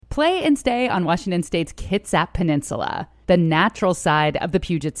play and stay on Washington State's Kitsap Peninsula, the natural side of the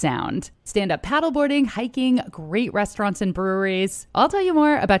Puget Sound. Stand-up paddleboarding, hiking, great restaurants and breweries. I'll tell you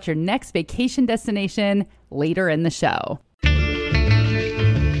more about your next vacation destination later in the show.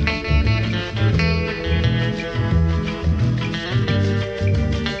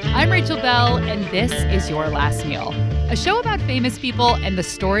 I'm Rachel Bell, and this is Your Last Meal, a show about famous people and the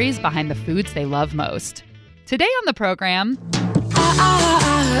stories behind the foods they love most. Today on the program,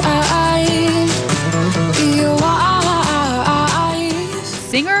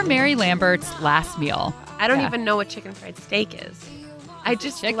 singer Mary Lambert's last meal. I don't even know what chicken fried steak is. I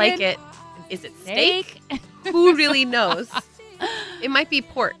just Chicken? like it. Is it steak? Who really knows? It might be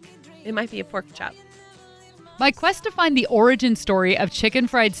pork. It might be a pork chop. My quest to find the origin story of chicken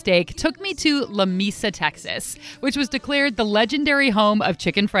fried steak took me to La Mesa, Texas, which was declared the legendary home of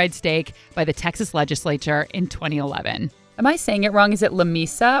chicken fried steak by the Texas legislature in 2011. Am I saying it wrong? Is it La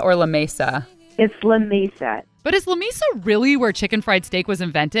Mesa or La Mesa? It's La Mesa. But is La Mesa really where chicken fried steak was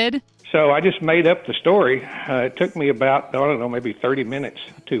invented? So I just made up the story. It took me about, I don't know, maybe 30 minutes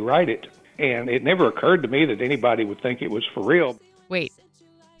to write it. And it never occurred to me that anybody would think it was for real. Wait.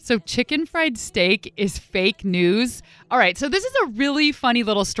 So chicken fried steak is fake news? All right, so this is a really funny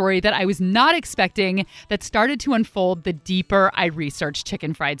little story that I was not expecting that started to unfold the deeper I researched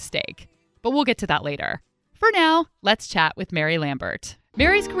chicken fried steak. But we'll get to that later. For now, let's chat with Mary Lambert.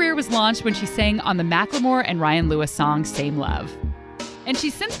 Mary's career was launched when she sang on the Macklemore and Ryan Lewis song, Same Love. And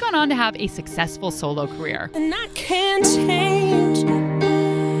she's since gone on to have a successful solo career. And I can't change,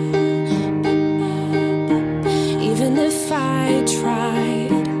 even if I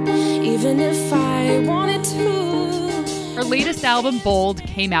tried, even if I wanted to. Her latest album, Bold,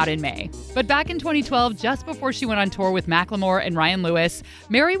 came out in May. But back in 2012, just before she went on tour with Macklemore and Ryan Lewis,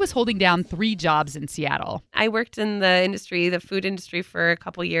 Mary was holding down 3 jobs in Seattle. I worked in the industry, the food industry, for a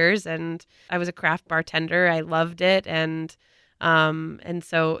couple years, and I was a craft bartender. I loved it, and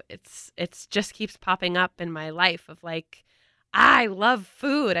so it's just keeps popping up in my life of like, I love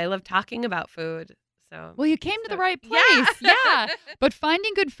food. I love talking about food. So, well, you came to the right place. Yeah. But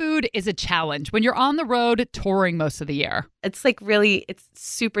finding good food is a challenge when you're on the road touring most of the year. It's like it's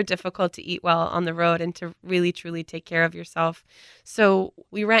super difficult to eat well on the road and to really, truly take care of yourself. So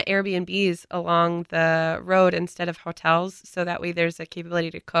we rent Airbnbs along the road instead of hotels. So that way there's a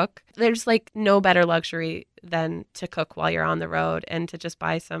capability to cook. There's like no better luxury than to cook while you're on the road and to just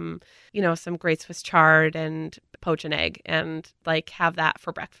buy some great Swiss chard and poach an egg and like have that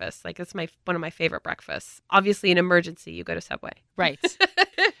for breakfast. Like it's one of my favorite breakfasts. Obviously, in emergency, you go to Subway. Right.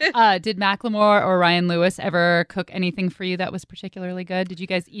 Did Macklemore or Ryan Lewis ever cook anything for you that was particularly good? Did you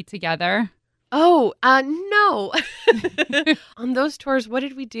guys eat together? Oh, no. On those tours, what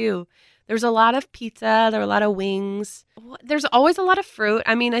did we do? There's a lot of pizza. There were a lot of wings. There's always a lot of fruit.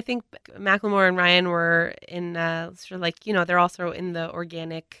 I mean, I think Macklemore and Ryan were in sort of like, they're also in the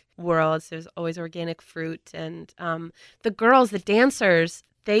organic world. So there's always organic fruit. And the girls, the dancers,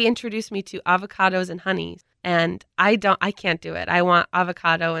 they introduced me to avocados and honey. And I can't do it. I want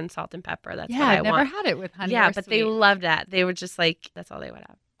avocado and salt and pepper. That's what I I've want. never had it with honey. Yeah, or but sweet. they loved that. They were just like, that's all they would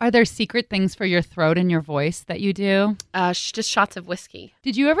have. Are there secret things for your throat and your voice that you do? Just shots of whiskey.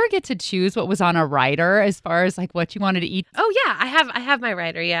 Did you ever get to choose what was on a rider as far as like what you wanted to eat? Oh yeah, I have my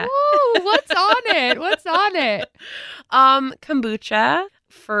rider. Yeah. Ooh, what's on it? What's on it? Kombucha.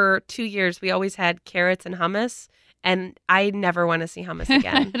 For 2 years, we always had carrots and hummus. And I never want to see hummus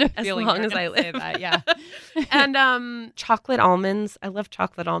again as long as I live. That, yeah. And chocolate almonds. I love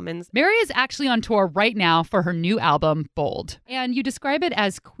chocolate almonds. Mary is actually on tour right now for her new album, Bold. And you describe it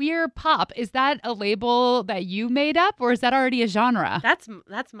as queer pop. Is that a label that you made up or is that already a genre? That's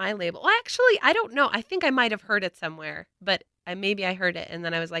my label. Well, actually, I don't know. I think I might have heard it somewhere, but maybe I heard it and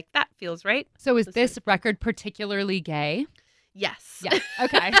then I was like, that feels right. So is this record particularly gay? Yes. Yeah.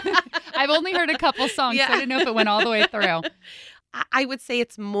 Okay. I've only heard a couple songs, so I didn't know if it went all the way through. I would say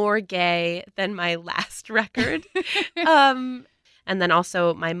it's more gay than my last record. And then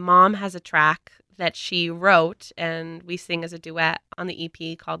also my mom has a track that she wrote and we sing as a duet on the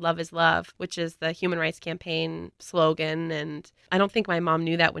EP called Love is Love, which is the Human Rights Campaign slogan. And I don't think my mom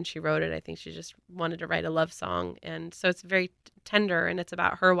knew that when she wrote it. I think she just wanted to write a love song. And so it's very tender and it's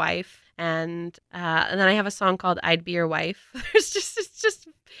about her wife. And then I have a song called I'd Be Your Wife.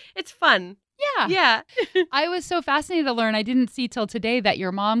 It's fun. Yeah. I was so fascinated to learn. I didn't see till today that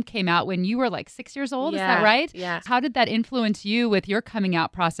your mom came out when you were like 6 years old. Yeah, is that right? yeah. How did that influence you with your coming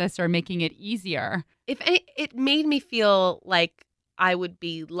out process or making it easier? It made me feel like I would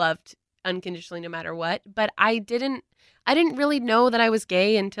be loved unconditionally no matter what. But I didn't really know that I was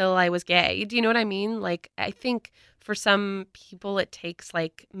gay until I was gay. Do you know what I mean? Like, I think For some people, it takes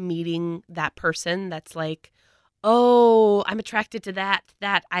like meeting that person that's like, oh, I'm attracted to that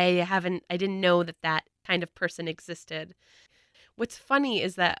I didn't know that kind of person existed. What's funny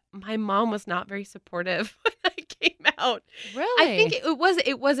is that my mom was not very supportive when I came out. Really? I think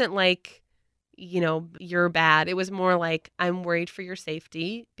it wasn't like, you're bad. It was more like, I'm worried for your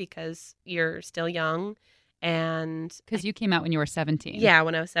safety because you're still young. And Because you came out when you were 17. yeah,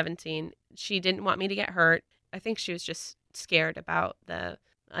 when I was 17, she didn't want me to get hurt. I think she was just scared about the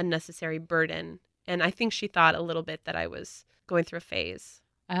unnecessary burden. And I think she thought a little bit that I was going through a phase.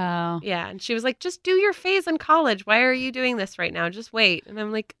 Oh. Yeah. And she was like, just do your phase in college. Why are you doing this right now? Just wait. And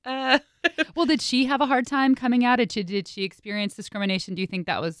I'm like, Well, did she have a hard time coming out? Did she experience discrimination? Do you think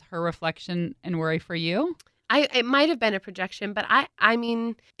that was her reflection and worry for you? It might have been a projection, but I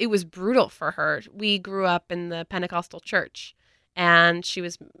mean, it was brutal for her. We grew up in the Pentecostal church, and she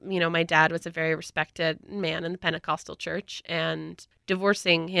was, my dad was a very respected man in the Pentecostal church, and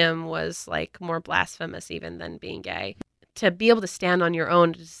divorcing him was like more blasphemous even than being gay. To be able to stand on your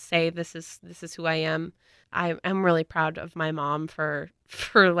own to say this is who I am, I'm really proud of my mom for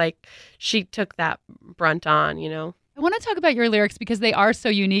like, she took that brunt on, I want to talk about your lyrics because they are so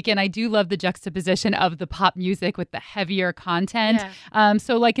unique, and I do love the juxtaposition of the pop music with the heavier content. Yeah.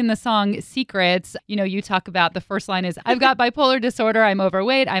 So like in the song Secrets, you talk about the first line is, I've got bipolar disorder, I'm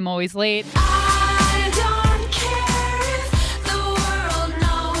overweight, I'm always late. I don't care if the world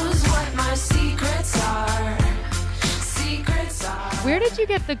knows what my secrets are. Secrets are. Where did you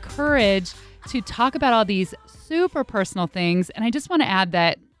get the courage to talk about all these super personal things? And I just want to add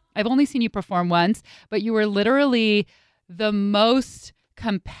that I've only seen you perform once, but you were literally the most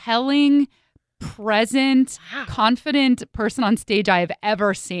compelling, present, Wow. confident person on stage I have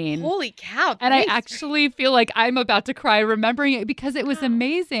ever seen. Holy cow. And I thanks. actually feel like I'm about to cry remembering it because it was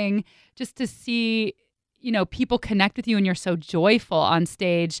amazing just to see, people connect with you and you're so joyful on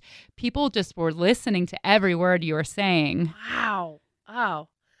stage. People just were listening to every word you were saying. Wow. Oh.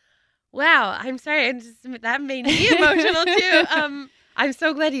 Wow. I'm sorry. That made me emotional too. I'm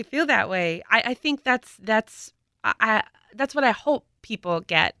so glad you feel that way. I think that's what I hope people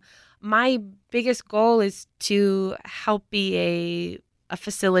get. My biggest goal is to help be a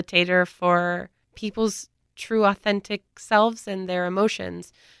facilitator for people's true authentic selves and their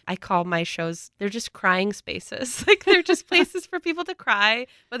emotions. I call my shows, they're just crying spaces. Like they're just places for people to cry,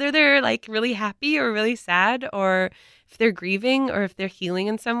 whether they're like really happy or really sad, or if they're grieving or if they're healing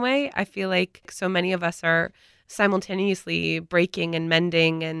in some way. I feel like so many of us are simultaneously breaking and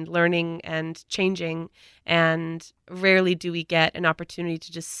mending and learning and changing. And rarely do we get an opportunity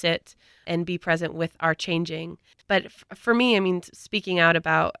to just sit and be present with our changing. But for me, I mean, speaking out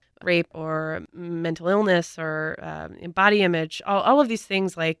about rape or mental illness or body image, all of these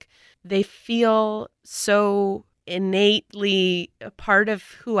things, like they feel so innately a part of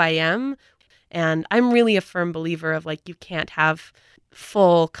who I am. And I'm really a firm believer of like, you can't have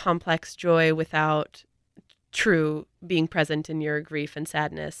full complex joy without true being present in your grief and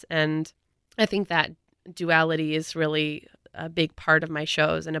sadness. And I think that duality is really a big part of my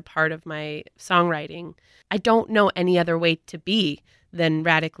shows and a part of my songwriting. I don't know any other way to be than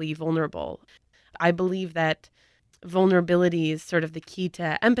radically vulnerable. I believe that vulnerability is sort of the key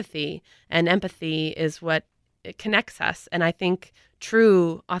to empathy, and empathy is what connects us. And I think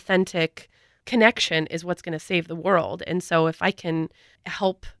true, authentic connection is what's going to save the world. And so if I can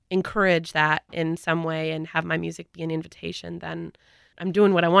help encourage that in some way and have my music be an invitation, then I'm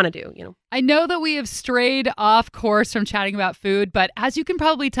doing what I want to do, I know that we have strayed off course from chatting about food, but as you can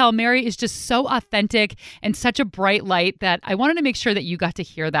probably tell, Mary is just so authentic and such a bright light that I wanted to make sure that you got to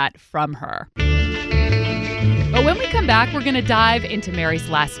hear that from her. But when we come back, we're going to dive into Mary's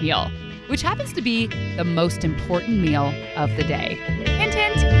last meal, which happens to be the most important meal of the day. Hint,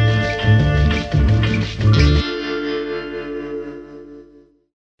 hint.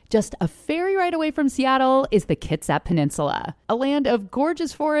 Just a ferry ride away from Seattle is the Kitsap Peninsula, a land of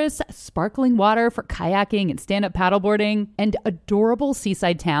gorgeous forests, sparkling water for kayaking and stand-up paddleboarding, and adorable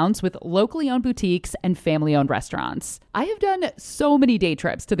seaside towns with locally owned boutiques and family-owned restaurants. I have done so many day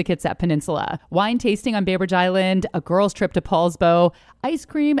trips to the Kitsap Peninsula, wine tasting on Bainbridge Island, a girls' trip to Paulsbo, ice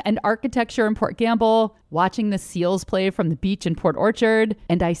cream and architecture in Port Gamble, watching the seals play from the beach in Port Orchard,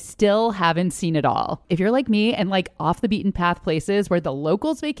 and I still haven't seen it all. If you're like me and like off the beaten path places where the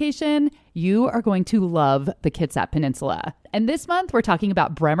locals vacation, you are going to love the Kitsap Peninsula. And this month, we're talking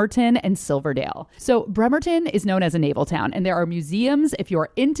about Bremerton and Silverdale. So Bremerton is known as a naval town, and there are museums if you're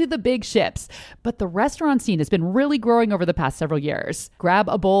into the big ships. But the restaurant scene has been really growing over the past several years. Grab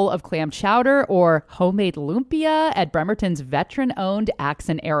a bowl of clam chowder or homemade lumpia at Bremerton's veteran-owned Axe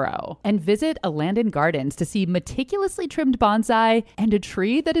and Arrow. And visit Alandon Gardens to see meticulously trimmed bonsai and a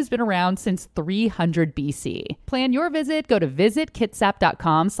tree that has been around since 300 BC. Plan your visit. Go to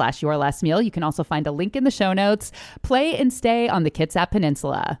visitkitsap.com/yourlastmeal. You can also find a link in the show notes. Play and stay on the Kitsap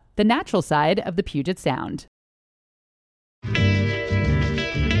Peninsula, the natural side of the Puget Sound.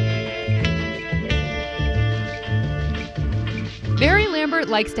 Mary Lambert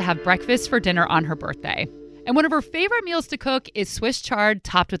likes to have breakfast for dinner on her birthday. And one of her favorite meals to cook is Swiss chard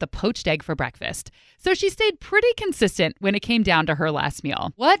topped with a poached egg for breakfast. So she stayed pretty consistent when it came down to her last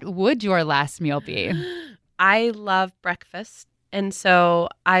meal. What would your last meal be? I love breakfast. And so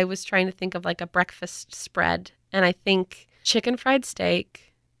I was trying to think of like a breakfast spread. And I think chicken fried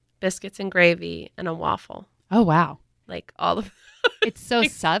steak, biscuits and gravy, and a waffle. Oh, wow. Like all of It's so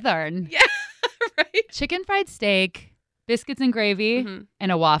Southern. Yeah, right. Chicken fried steak, biscuits and gravy,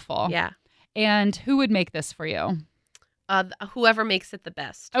 and a waffle. Yeah. And who would make this for you? Whoever makes it the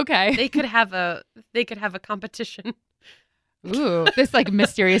best. Okay. They could have a competition. Ooh, this like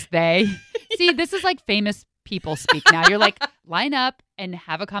mysterious they. See, this is like famous people speak now. You're like, line up and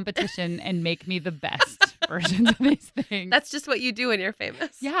have a competition and make me the best versions of these things. That's just what you do when you're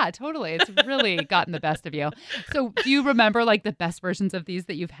famous. Yeah, totally. It's really gotten the best of you. So do you remember like the best versions of these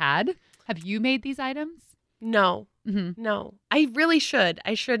that you've had? Have you made these items? No. No. I really should.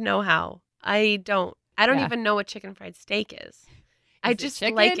 I should know how. I don't Yeah. even know what chicken fried steak is. I it just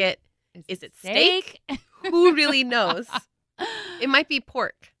chicken? like it. Is it steak? Who really knows? It might be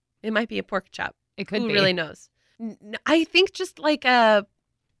pork. It might be a pork chop. It could Who be. really knows? I think just like a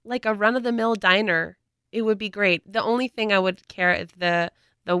run of the mill diner, it would be great. The only thing I would care if the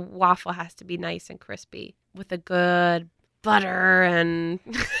waffle has to be nice and crispy with a good butter and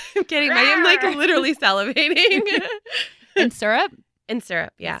I'm like literally salivating. And syrup? And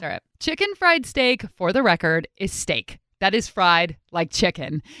syrup, yeah. Syrup. Chicken fried steak, for the record, is steak that is fried like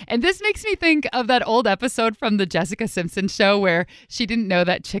chicken. And this makes me think of that old episode from the Jessica Simpson show where she didn't know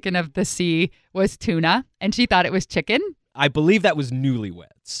that chicken of the sea was tuna and she thought it was chicken. I believe that was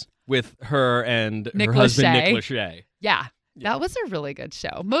Newlyweds with her and Nick her husband, Lachey. Nick Lachey. Yeah. That was a really good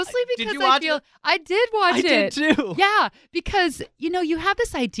show. Mostly Did because you watch it? I did watch I it. did too. Yeah, because, you have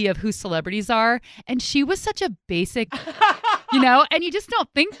this idea of who celebrities are, and she was such a basic, and you just don't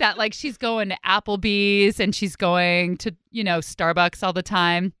think that. Like, she's going to Applebee's, and she's going to, Starbucks all the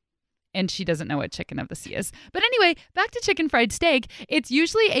time, and she doesn't know what chicken of the sea is. But anyway, back to chicken fried steak. It's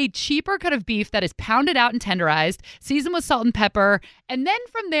usually a cheaper cut of beef that is pounded out and tenderized, seasoned with salt and pepper, and then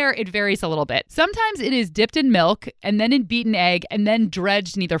from there, it varies a little bit. Sometimes it is dipped in milk, and then in beaten egg, and then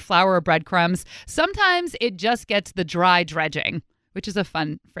dredged in either flour or breadcrumbs. Sometimes it just gets the dry dredging, which is a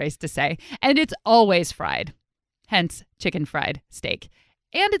fun phrase to say, and it's always fried, hence chicken fried steak.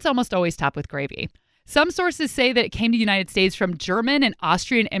 And it's almost always topped with gravy. Some sources say that it came to the United States from German and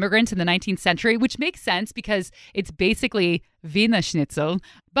Austrian immigrants in the 19th century, which makes sense because it's basically Wiener Schnitzel,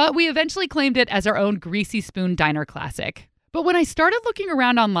 but we eventually claimed it as our own greasy spoon diner classic. But when I started looking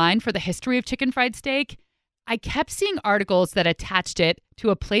around online for the history of chicken fried steak, I kept seeing articles that attached it to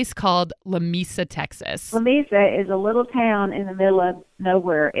a place called Lamesa, Texas. Lamesa is a little town in the middle of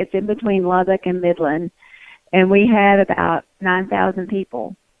nowhere. It's in between Lubbock and Midland, and we had about 9,000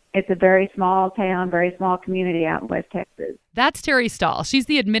 people. It's a very small town, very small community out in West Texas. That's Terry Stahl. She's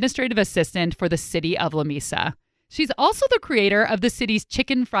the administrative assistant for the city of Lamesa. She's also the creator of the city's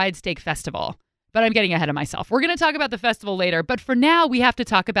Chicken Fried Steak Festival. But I'm getting ahead of myself. We're going to talk about the festival later, but for now, we have to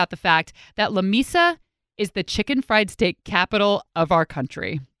talk about the fact that Lamesa is the chicken fried steak capital of our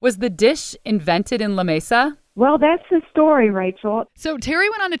country. Was the dish invented in Lamesa? Well, that's the story, Rachel. So Terry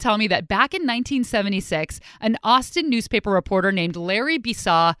went on to tell me that back in 1976, an Austin newspaper reporter named Larry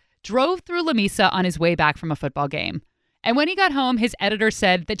Bissaw drove through Lamesa on his way back from a football game. And when he got home, his editor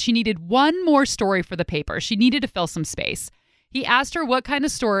said that she needed one more story for the paper. She needed to fill some space. He asked her what kind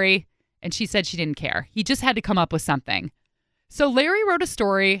of story, and she said she didn't care. He just had to come up with something. So Larry wrote a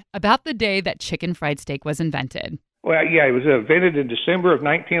story about the day that chicken fried steak was invented. Well, yeah, it was invented in December of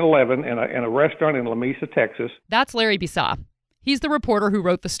 1911 in a restaurant in Lamesa, Texas. That's Larry Bissaw. He's the reporter who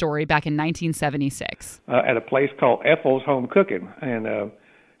wrote the story back in 1976. At a place called Ethel's Home Cooking. And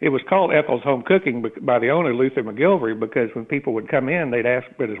it was called Ethel's Home Cooking by the owner, Luther McGilvery, because when people would come in, they'd ask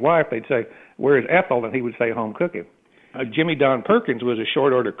with his wife, they'd say, "Where is Ethel?" And he would say, "Home cooking." Jimmy Don Perkins was a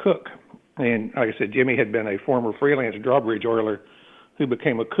short order cook. And like I said, Jimmy had been a former freelance drawbridge oiler who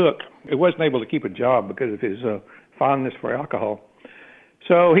became a cook. He wasn't able to keep a job because of his fondness for alcohol.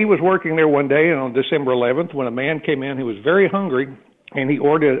 So he was working there one day, and on December 11th, when a man came in who was very hungry, and he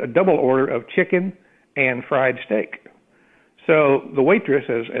ordered a double order of chicken and fried steak. So the waitress,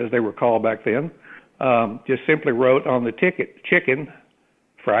 as they were called back then, just simply wrote on the ticket, chicken,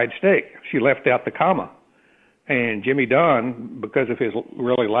 fried steak. She left out the comma. And Jimmy Don, because of his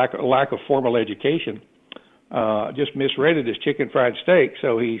really lack of formal education, just misread it as chicken fried steak.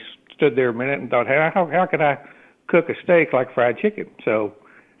 So he stood there a minute and thought, how can I cook a steak like fried chicken? So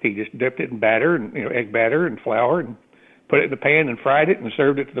he just dipped it in batter and egg batter and flour and put it in the pan and fried it and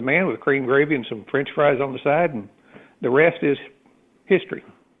served it to the man with cream gravy and some French fries on the side. And the rest is history.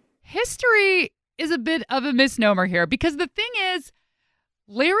 History is a bit of a misnomer here because the thing is,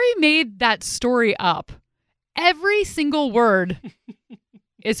 Larry made that story up. Every single word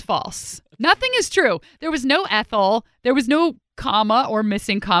is false. Nothing is true. There was no Ethel. There was no comma or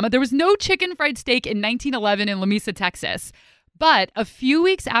missing comma. There was no chicken fried steak in 1911 in Lamesa, Texas. But a few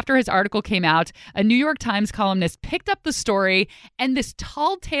weeks after his article came out, a New York Times columnist picked up the story, and this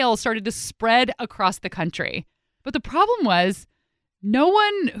tall tale started to spread across the country. But the problem was, no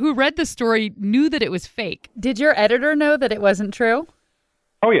one who read the story knew that it was fake. Did your editor know that it wasn't true?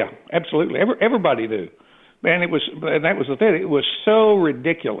 Oh yeah, absolutely. Everybody knew, and that was the thing. It was so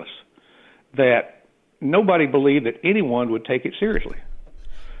ridiculous that nobody believed that anyone would take it seriously.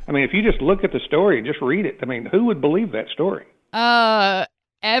 I mean, if you just look at the story and just read it, I mean, who would believe that story?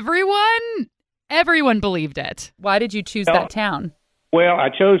 Everyone believed it. Why did you choose that town? Well, I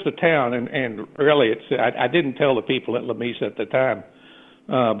chose the town, and really, I didn't tell the people at Lamesa at the time,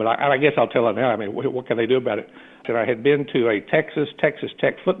 but I guess I'll tell them now. I mean, what can they do about it? And I had been to a Texas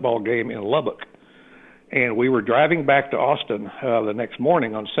Tech football game in Lubbock, and we were driving back to Austin the next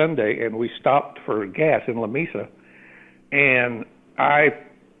morning on Sunday, and we stopped for gas in Lamesa, and I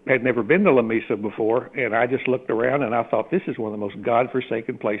had never been to Lamesa before, and I just looked around, and I thought, this is one of the most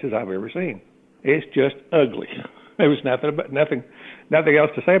godforsaken places I've ever seen. It's just ugly. There was nothing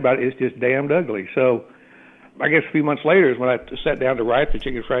else to say about it. It's just damned ugly. So I guess a few months later is when I sat down to write the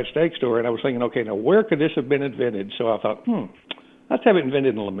chicken fried steak story, and I was thinking, okay, now where could this have been invented? So I thought, let's have it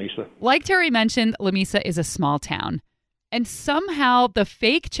invented in Lamesa. Like Terry mentioned, Lamesa is a small town. And somehow the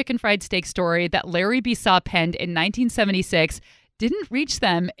fake chicken fried steak story that Larry Bisaw penned in 1976 didn't reach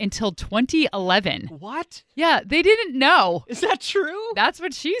them until 2011. What? Yeah, they didn't know. Is that true? That's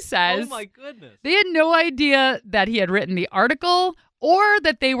what she says. Oh, my goodness. They had no idea that he had written the article or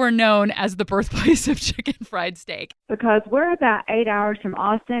that they were known as the birthplace of chicken fried steak. Because we're about 8 hours from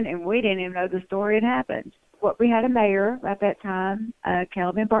Austin, and we didn't even know the story had happened. We had a mayor at that time,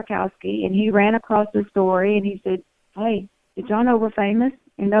 Kelvin Barkowski, and he ran across the story, and he said, hey, did y'all know we're famous?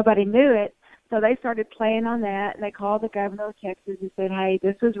 And nobody knew it. So they started playing on that, and they called the governor of Texas and said, hey,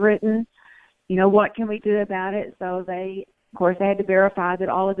 this was written. What can we do about it? So they had to verify that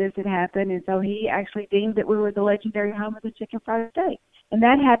all of this had happened, and so he actually deemed that we were the legendary home of the chicken fried steak. And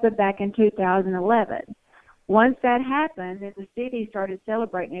that happened back in 2011. Once that happened, then the city started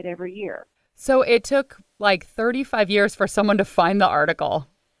celebrating it every year. So it took like 35 years for someone to find the article.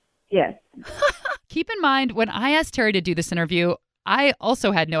 Yes. Keep in mind, when I asked Terry to do this interview, I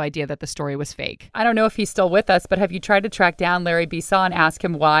also had no idea that the story was fake. I don't know if he's still with us, but have you tried to track down Larry Bisaw and ask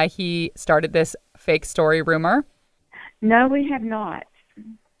him why he started this fake story rumor? No, we have not.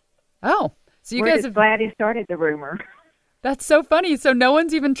 Oh, so We're just glad he started the rumor. That's so funny. So no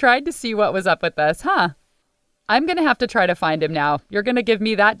one's even tried to see what was up with this, huh? I'm going to have to try to find him now. You're going to give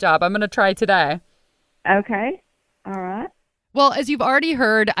me that job. I'm going to try today. Okay. All right. Well, as you've already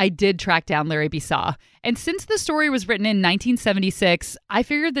heard, I did track down Larry Bisaw. And since the story was written in 1976, I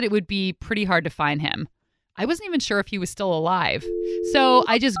figured that it would be pretty hard to find him. I wasn't even sure if he was still alive. So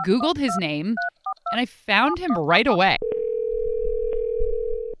I just Googled his name, and I found him right away.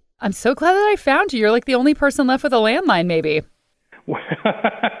 I'm so glad that I found you. You're like the only person left with a landline, maybe.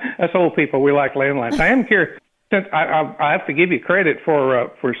 Us old people, we like landlines. I am curious. Since I have to give you credit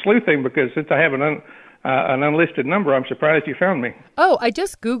for sleuthing, because since I have an unlisted number, I'm surprised you found me. Oh, I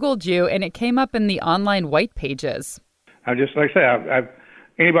just Googled you, and it came up in the online white pages. I just, like I say,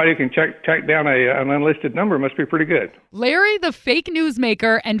 anybody who can track down an unlisted number must be pretty good. Larry, the fake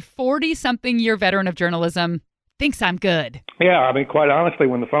newsmaker and 40-something-year veteran of journalism, thinks I'm good. Yeah, I mean, quite honestly,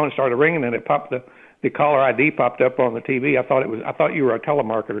 when the phone started ringing and it popped, the caller ID popped up on the TV, I thought you were a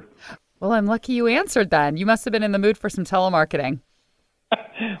telemarketer. Well, I'm lucky you answered then. You must have been in the mood for some telemarketing.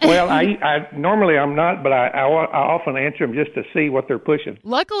 Well, I normally I'm not, but I often answer them just to see what they're pushing.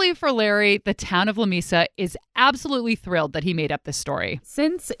 Luckily for Larry, the town of Lamesa is absolutely thrilled that he made up this story.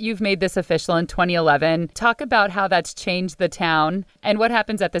 Since you've made this official in 2011, talk about how that's changed the town and what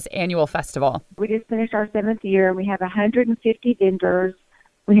happens at this annual festival. We just finished our 7th year. We have 150 vendors.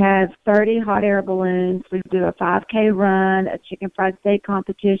 We have 30 hot air balloons. We do a 5K run, a chicken fried steak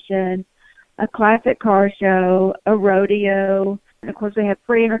competition, a classic car show, a rodeo. And, of course, we have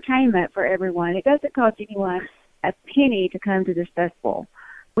free entertainment for everyone. It doesn't cost anyone a penny to come to this festival.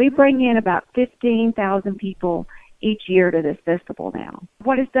 We bring in about 15,000 people each year to this festival now.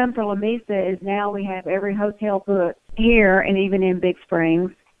 What it's done for Lamesa is now we have every hotel booked here and even in Big Springs.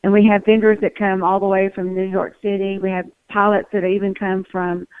 And we have vendors that come all the way from New York City. We have pilots that even come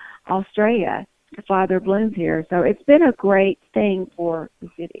from Australia to fly their balloons here. So it's been a great thing for the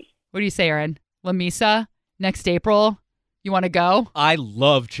city. What do you say, Aaron? Lamesa, next April? You want to go? I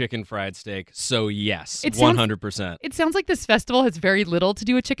love chicken fried steak, so yes, It sounds- 100%. It sounds like this festival has very little to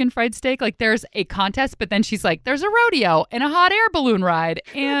do with chicken fried steak. Like there's a contest, but then she's like, there's a rodeo and a hot air balloon ride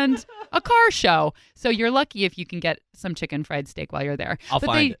and a car show. So you're lucky if you can get some chicken fried steak while you're there. I'll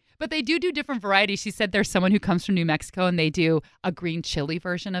find it. But they do different varieties. She said there's someone who comes from New Mexico and they do a green chili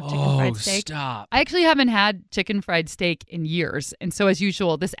version of chicken fried steak. Stop. I actually haven't had chicken fried steak in years. And so as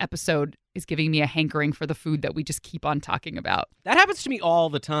usual, this episode is giving me a hankering for the food that we just keep on talking about. That happens to me all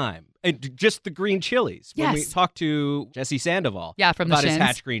the time. And just the green chilies. When we Yes. talk to Jesse Sandoval Yeah, from the about his Shins.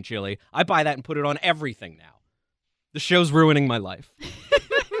 Hatch green chili, I buy that and put it on everything now. The show's ruining my life.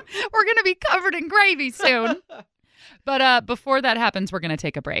 We're going to be covered in gravy soon. But before that happens, we're going to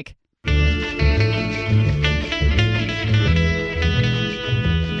take a break.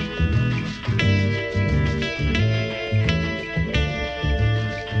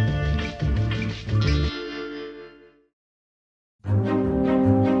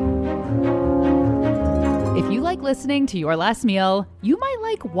 If you like listening to Your Last Meal, you might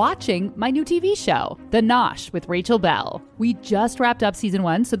like watching my new TV show, The Nosh with Rachel Bell. We just wrapped up season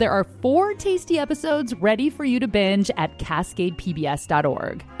 1, so there are 4 tasty episodes ready for you to binge at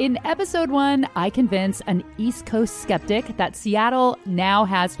CascadePBS.org. In episode 1, I convince an East Coast skeptic that Seattle now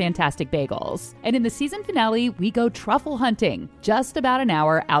has fantastic bagels. And in the season finale, we go truffle hunting, just about an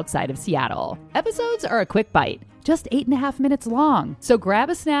hour outside of Seattle. Episodes are a quick bite, just 8.5 minutes long. So grab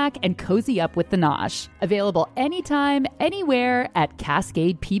a snack and cozy up with The Nosh. Available anytime, anywhere at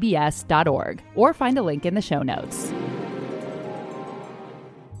CascadePBS.org or find a link in the show notes.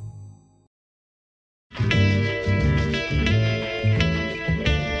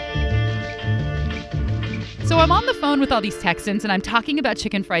 So I'm on the phone with all these Texans and I'm talking about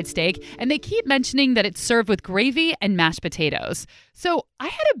chicken fried steak, and they keep mentioning that it's served with gravy and mashed potatoes. So I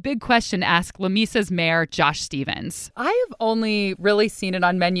had a big question to ask Lamesa's mayor, Josh Stevens. I've only really seen it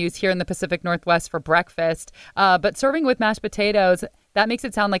on menus here in the Pacific Northwest for breakfast, but serving with mashed potatoes, that makes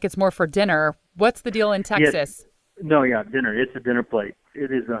it sound like it's more for dinner. What's the deal in Texas? No, yeah, dinner. It's a dinner plate.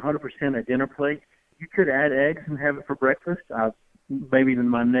 It is 100% a dinner plate. You could add eggs and have it for breakfast. Maybe in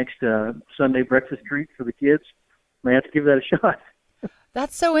my next Sunday breakfast treat for the kids. May have to give that a shot.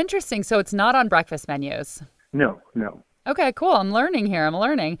 That's so interesting. So it's not on breakfast menus. No. Okay, cool. I'm learning here.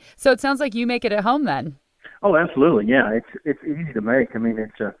 So it sounds like you make it at home then. Oh, absolutely. Yeah, it's easy to make. I mean,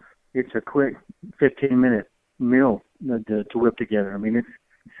 it's a quick 15-minute meal to whip together. I mean, it's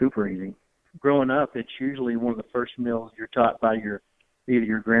super easy. Growing up, it's usually one of the first meals you're taught by either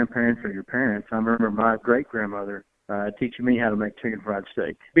your grandparents or your parents. I remember my great-grandmother teaching me how to make chicken fried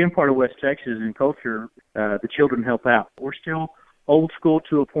steak. Being part of West Texas and culture, the children help out. We're still old school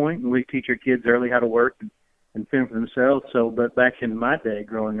to a point, and we teach our kids early how to work and fend for themselves. But back in my day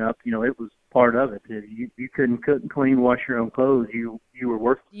growing up, it was part of it. If you couldn't cook and clean, wash your own clothes, you were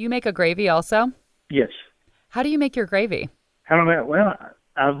worthless. Do you make a gravy also? Yes. How do you make your gravy? How do I make? Well,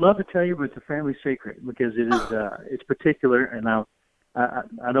 I'd love to tell you, but it's a family secret because it is it's particular, and I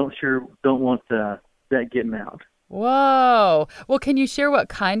don't want that getting out. Whoa. Well, can you share what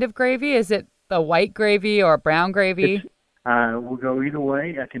kind of gravy? Is it the white gravy or brown gravy? We'll go either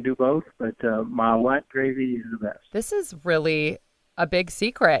way. I can do both, but my white gravy is the best. This is really a big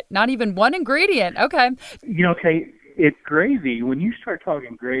secret. Not even one ingredient. Okay. Kate, it's gravy. When you start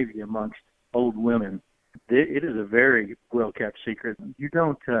talking gravy amongst old women, it is a very well-kept secret. You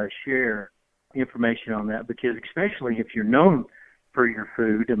don't share information on that because especially if you're known for your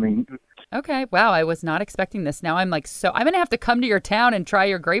food, I mean... Okay. Wow. I was not expecting this. Now I'm going to have to come to your town and try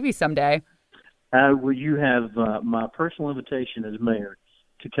your gravy someday. Well, you have my personal invitation as mayor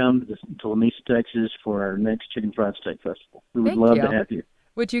to come to Lamesa, Texas for our next Chicken Fried Steak Festival. We would love to have you.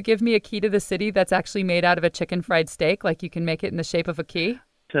 Would you give me a key to the city that's actually made out of a chicken fried steak? Like you can make it in the shape of a key?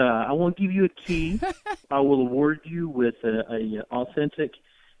 I won't give you a key. I will award you with a authentic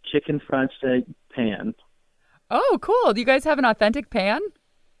chicken fried steak pan. Oh, cool. Do you guys have an authentic pan?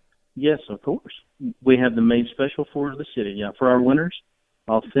 Yes, of course. We have them made special for the city. Yeah, for our winners,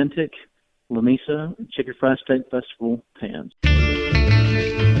 authentic Lamesa Chicken Fried Steak Festival pans.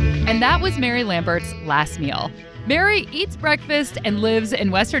 And that was Mary Lambert's last meal. Mary eats breakfast and lives in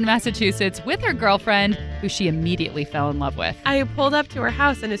Western Massachusetts with her girlfriend, who she immediately fell in love with. I pulled up to her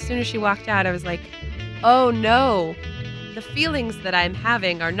house, and as soon as she walked out, I was like, oh no, the feelings that I'm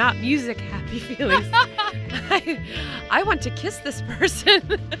having are not music happy feelings. I want to kiss this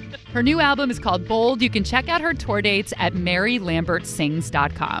person. Her new album is called Bold. You can check out her tour dates at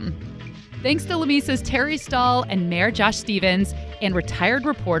marylambertsings.com. Thanks to Lamesa's Terry Stahl and Mayor Josh Stevens and retired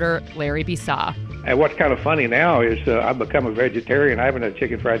reporter Larry Bissaw. And what's kind of funny now is I've become a vegetarian. I haven't had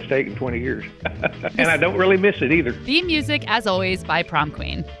chicken fried steak in 20 years. And I don't really miss it either. Theme music, as always, by Prom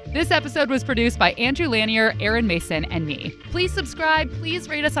Queen. This episode was produced by Andrew Lanier, Aaron Mason, and me. Please subscribe. Please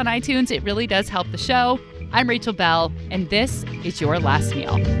rate us on iTunes. It really does help the show. I'm Rachel Bell, and this is Your Last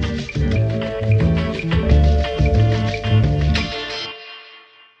Meal.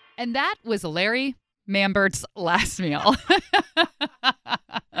 And that was Larry Lambert's last meal.